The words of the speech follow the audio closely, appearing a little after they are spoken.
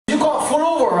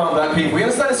man people, you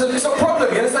understand? It's a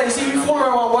problem, you understand? You see, you fall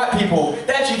around white people,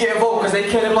 they actually get involved because they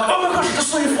care. They're like, oh my gosh, I just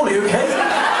saw you fully, okay?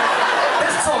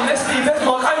 There's Tom, there's Steve, there's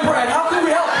Mark, I'm Brad, how can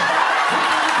we help?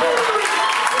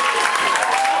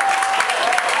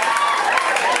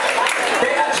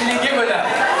 They actually give it that.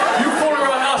 You fall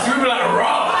around us, we be like,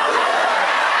 raw.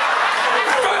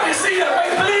 Don't you see that,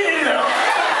 mate? Bleeding, you know?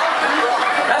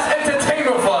 That's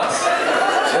entertainment for us.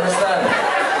 You understand?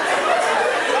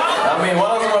 I mean,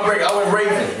 while I was on my break, I went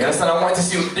raving. You understand? I wanted to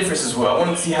see what the differences were. I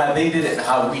wanted to see how they did it and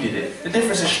how we did it. The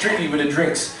difference is strictly with the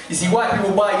drinks. You see, white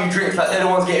people buy you drinks like they're the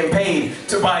ones getting paid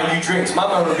to buy you drinks. My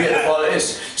man would be at the bar like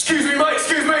this. Excuse me, mate,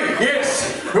 excuse me. Yes.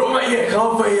 Right, mate, yeah, can I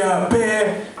have a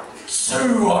beer?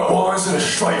 2 white wines and a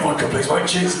straight vodka, please, mate.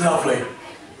 Cheers, lovely.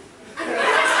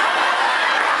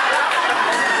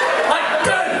 Hey,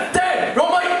 Dan,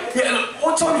 right, mate? Yeah, look,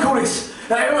 what time do you call this?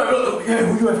 Hey, look, yeah,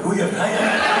 will you have, hey?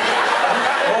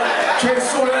 Cheers,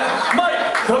 sort it out. Mate,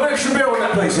 can I have an extra beer on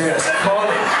that, please? Yes,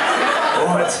 Carly.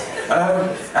 Alright,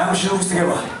 how much is it all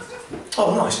together?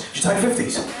 Oh, nice. Did you take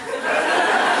 50s?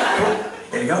 Cool.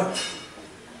 Here you go.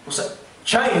 What's that?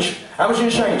 Change. How much is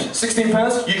your change?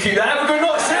 £16? You keep that. Have a good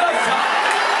night. See you later.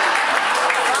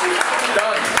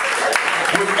 Done.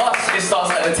 With us, it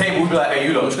starts at the table. We'll be like, hey,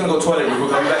 you lot, I'm just going to go to the toilet real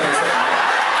quick. I'll be back in a second.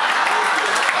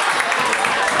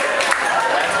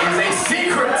 That is a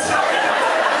secret.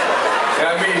 You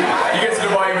know what I mean? You get to the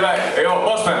bar, you be like, hey, yo,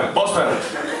 boss man, boss man,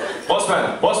 boss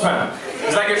man, boss man.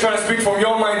 It's like you're trying to speak from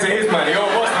your mind to his mind. Yo,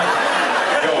 boss man.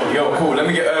 Yo, cool. Let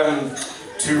me get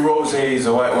 2 rosés,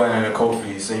 a white wine, and a coke,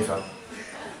 please. Safer.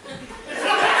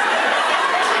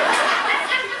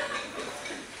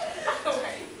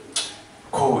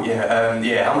 Cool.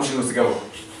 Yeah. How much is it to go?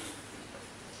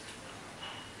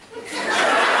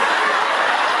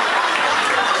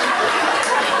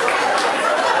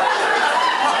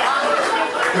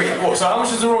 Wait, what? So how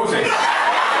much is the rosé?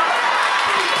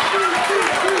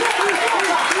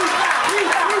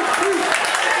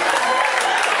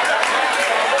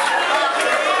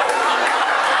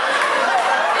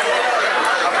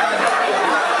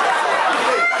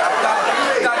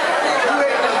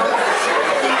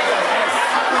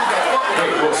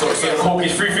 So the coke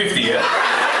is $3.50, yeah?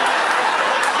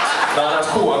 No, that's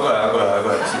cool. I got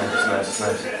it. It's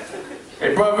nice.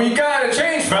 Hey, bro, we gotta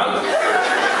change, fam.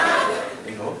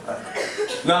 There you go.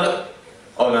 No.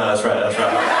 Oh no, that's right.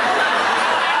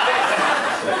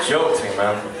 It's a joke thing,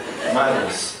 man.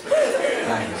 Madness. I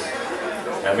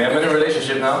mean, I'm in a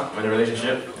relationship now. I mean,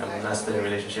 that's the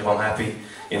relationship. I'm happy.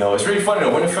 You know, it's really funny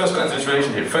though. When I first got into this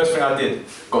relationship, first thing I did,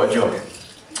 got a job.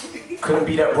 Couldn't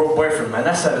be that broke boyfriend, man.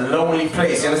 That's a lonely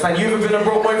place. You understand? You ever been a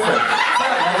broke boyfriend?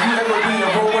 Man, have you ever been a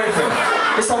broke boyfriend?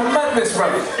 It's a madness, bro.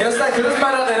 You understand? Because there's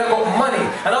man out there that got money,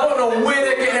 and I don't know where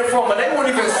they're getting it from, but they won't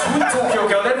even sweet talk your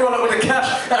girl. They roll it with the cash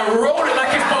and roll it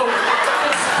like it's gold.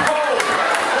 It's gold.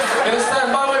 You understand?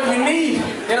 Buy whatever you need.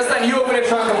 You understand? You over there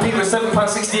trying to compete with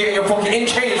 £7.68 in your pocket, in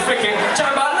change, flicking,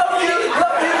 chatting about, I love you.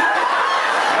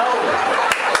 No.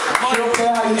 You don't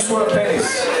care how you swear pennies.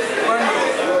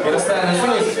 You understand? The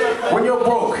thing is, when you're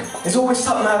broke, there's always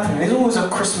something happening. There's always a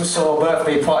Christmas or a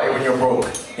birthday party when you're broke.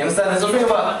 You understand? There's a thing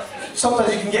about,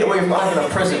 sometimes you can get away from having a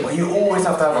present, but you always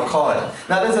have to have a card.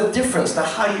 Now there's a difference to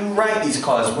how you write these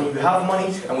cards when you have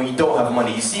money and when you don't have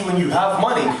money. You see, when you have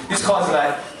money, these cards are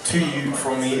like, to you,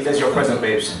 from me, there's your present,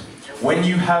 babes. When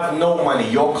you have no money,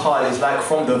 your card is like,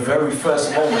 from the very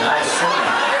first moment I saw you.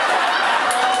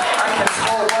 I can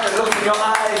tell by the look in your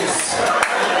eyes.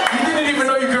 You didn't even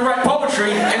know you could write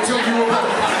poetry until you were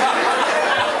broke.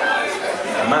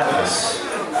 Madness.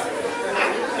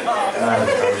 I'm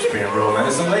just being real, man.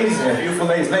 There's some ladies in here, beautiful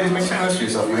ladies. Ladies, make some noise for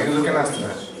yourself, man. You're looking nice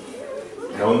tonight.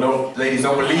 No, ladies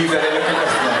don't believe that they're looking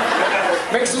nice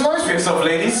tonight. Make some noise for yourself,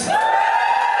 ladies.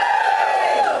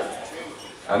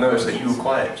 I noticed that you were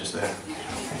quiet just there.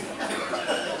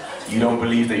 You don't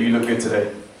believe that you look good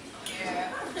today.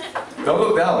 Don't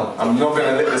look down. I'm not going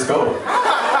to let this go.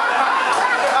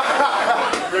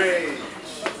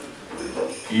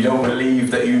 You don't believe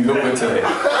that you look good today. You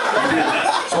do.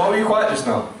 So why were you quiet just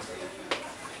now?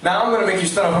 Now I'm going to make you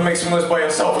stand up and make some noise by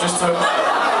yourself just to...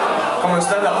 Come on,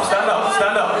 stand up, stand up,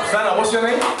 stand up, stand up. What's your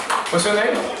name? What's your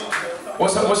name?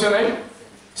 What's your name?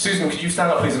 Susan, could you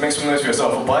stand up please and make some noise for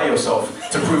yourself or by yourself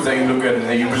to prove that you look good and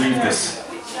that you believe this?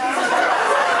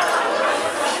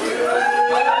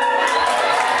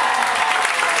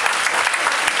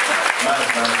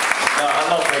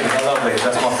 I love ladies,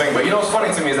 that's my thing. But you know what's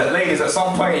funny to me is that ladies, at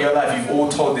some point in your life, you've all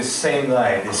told this same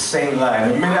lie. And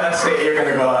the minute I say it, you're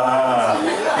gonna go, ah.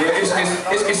 Yeah,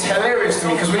 it's hilarious to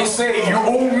me, because when you say it, you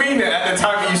all mean it at the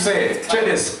time that you say it. Check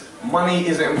this, money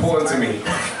isn't important to me.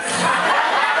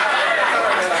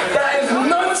 That is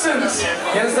nonsense!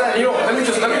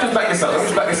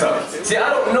 See, I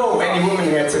don't know any woman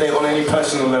here today on any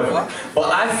personal level,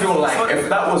 but I feel like if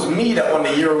that was me that won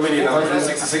the Euro Million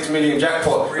 166 million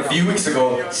jackpot a few weeks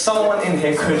ago, someone in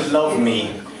here could love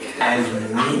me and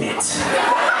mean it.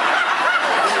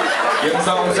 You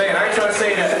understand what I'm saying? I ain't trying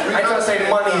to say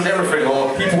money is everything or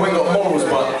people ain't got morals,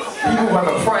 but people have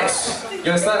a price.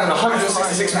 You understand? And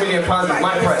 166 million pounds is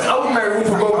my price. I would marry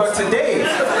Rupert Goldberg today.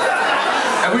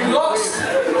 And we lost.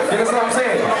 You understand what I'm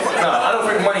saying? No, I don't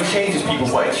think money changes people,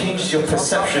 but it changes your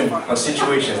perception on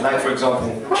situations. Like, for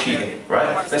example, cheating,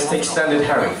 right? Let's take Standard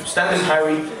Harry. Standard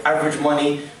Harry, average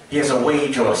money, he has a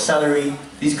wage or a salary.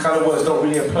 These kind of words don't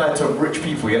really apply to rich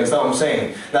people, you understand what I'm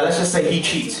saying? Now, let's just say he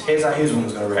cheats. Here's how his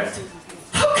woman's gonna react.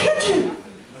 How could you?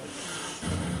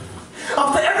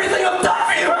 After everything I've done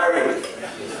for you, Harry!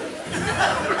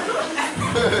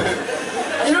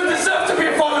 You don't deserve to be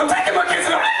a father. I'm taking my kids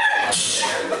and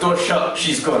door shut,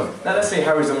 she's gone. Now let's say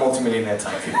Harry's a multi-millionaire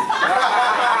type figure.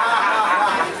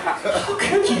 How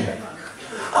could you?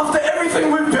 After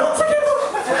everything we've built together?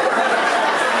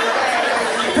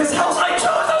 This house, I chose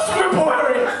us to move,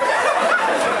 Harry.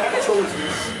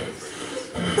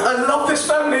 I love this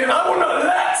family and I will not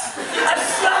let a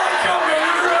slag come in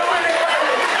and ruin it.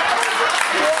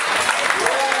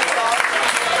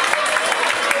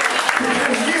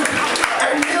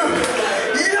 And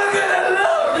you're gonna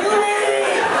love me.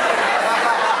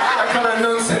 That kind of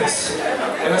nonsense.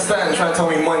 You understand? Trying to tell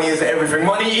me money is everything.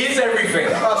 Money is everything. You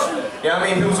know what I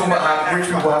mean? People talk about how rich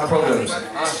people have problems.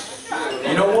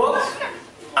 You know what?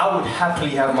 I would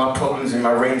happily have my problems in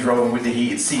my Range Rover with the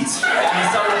heated seats. At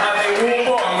least I would have a warm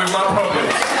bottom with my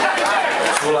problems.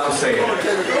 That's all I'm saying.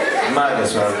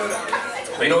 Madness, man.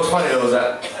 But you know what's funny though is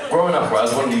that growing up, right, I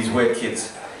was one of these weird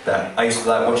kids that I used to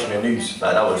like watching the news.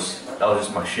 Like that was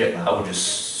just my shit. Like, I would just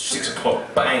 6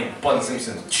 o'clock, bang, Bun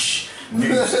Simpson, news. You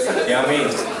know what I mean?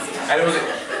 And it was,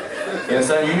 you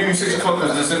understand? You knew 6 o'clock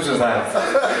was the Simpsons time.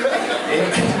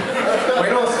 But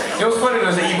you know what's funny though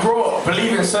is that you grow up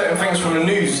believing certain things from the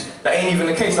news that ain't even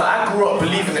the case. Like I grew up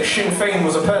believing that Sinn Féin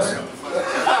was a person.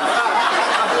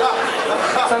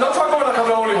 So don't try going like I'm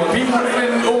the only one. People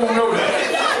didn't all know that.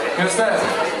 You understand?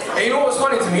 And you know what's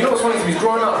funny to me? You know what's funny to me is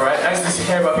growing up, right? I used to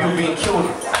hear about people being killed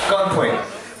at gunpoint.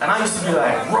 And I used to be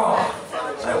like, raw.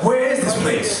 Like, where is this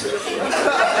place?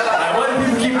 Like, why do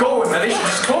people keep going? Like, they should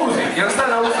just close it. You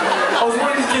understand? I was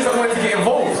one of these kids that wanted to get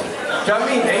involved. Do you know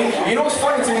what I mean? And you know what's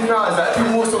funny to me now is that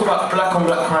people always talk about black on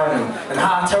black crime and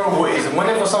how terrible it is. And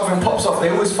whenever something pops off, they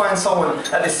always find someone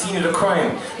at the scene of the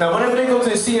crime. Now, whenever they go to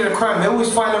the scene of the crime, they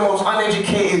always find the most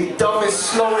uneducated, dumbest,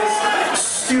 slowest,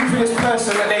 stupidest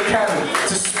person that they can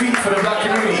to speak for the black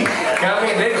community. You know what I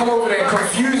mean? They come over there and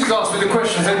confuse us with the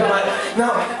questions. They're like,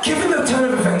 now, given the turn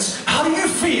of events, how do you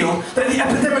feel that the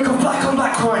epidemic of black on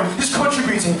black crime is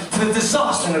contributing to the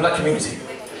disaster in the black community?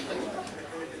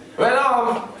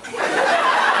 Well,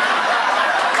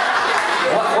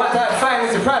 what I find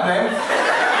is the problem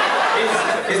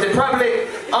is the problem,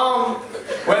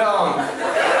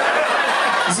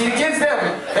 you see the kids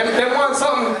them want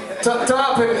something to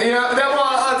happen, you know, they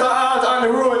want out on the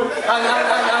road and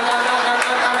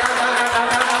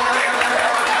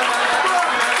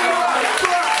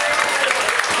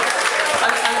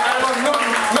want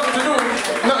nothing to do,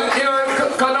 you know,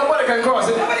 because nobody can cross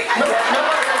it. Nobody can cross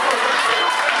it.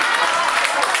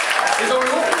 It's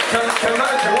only one can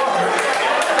manage your water.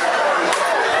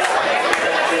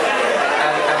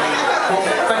 Well,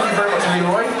 thank you very much,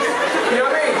 Leroy. You know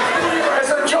what I mean? It's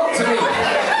a joke to me. You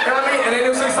know what I mean? And then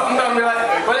they'll say something down and be like,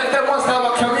 well, if they want to have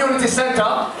a community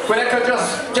centre where they can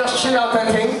just chill out and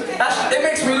thing, it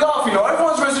makes me laugh, you know.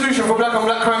 Everyone's resolution for black on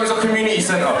black crime is a community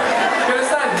centre. You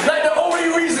understand? Like the only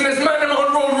reason there's man on the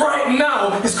road right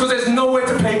now is because there's nowhere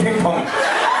to play ping pong.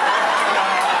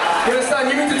 You understand?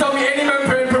 You mean to tell me any man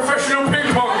playing professional ping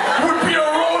pong would be a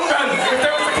road man if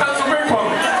they was to cancel ping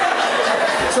pong?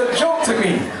 It's a joke to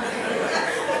me.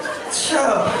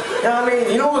 Sure. You know what I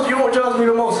mean? You know what drives me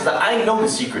the most is that I know the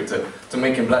secret to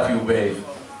making black people behave.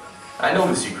 I know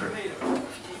the secret.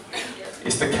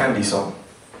 It's the Candy song.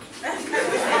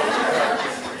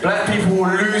 Black people will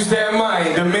lose their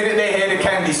mind the minute they hear the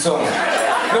Candy song.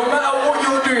 No matter what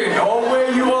you're doing or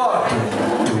where you are.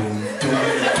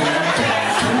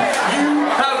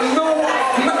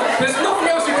 There's nothing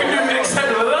else you can do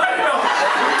except line up.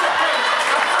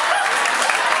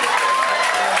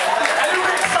 Are you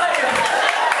excited?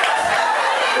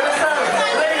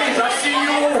 Ladies, I see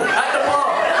you all at the bar.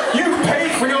 You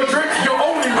paid for your drink, you're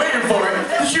only waiting for it.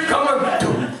 Did you come and do?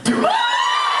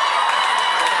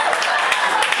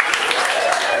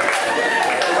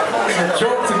 It's a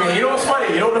joke to me. You know what's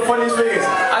funny? You know what the funniest thing is?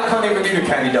 I can't even do the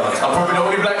Candy dance. I'm probably the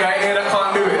only black guy in here that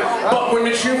can't do it. But when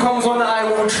the tune comes on, I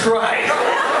will try.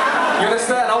 You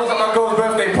understand? I was at my girl's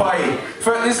birthday party.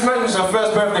 This man was her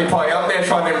first birthday party. I'm there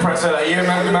trying to impress her. Like, yeah,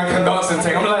 man, the man can dance and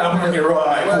thing. I'm like, I'm really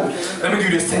right, cool. Let me do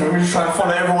this thing. Let me just try and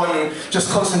follow everyone and just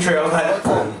concentrate. I was like,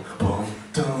 boom, boom,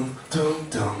 dum, dum,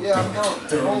 dum,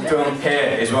 dum, dum.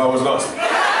 Here is where I was lost.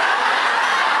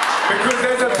 Because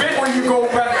there's a bit where you go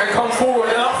back and come forward,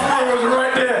 and I thought it was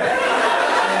right there.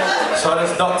 So I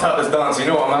just ducked out this dance. You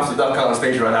know what? I'm gonna have to duck out on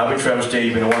stage right now. Big Travis J,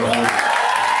 you've been a wonderful.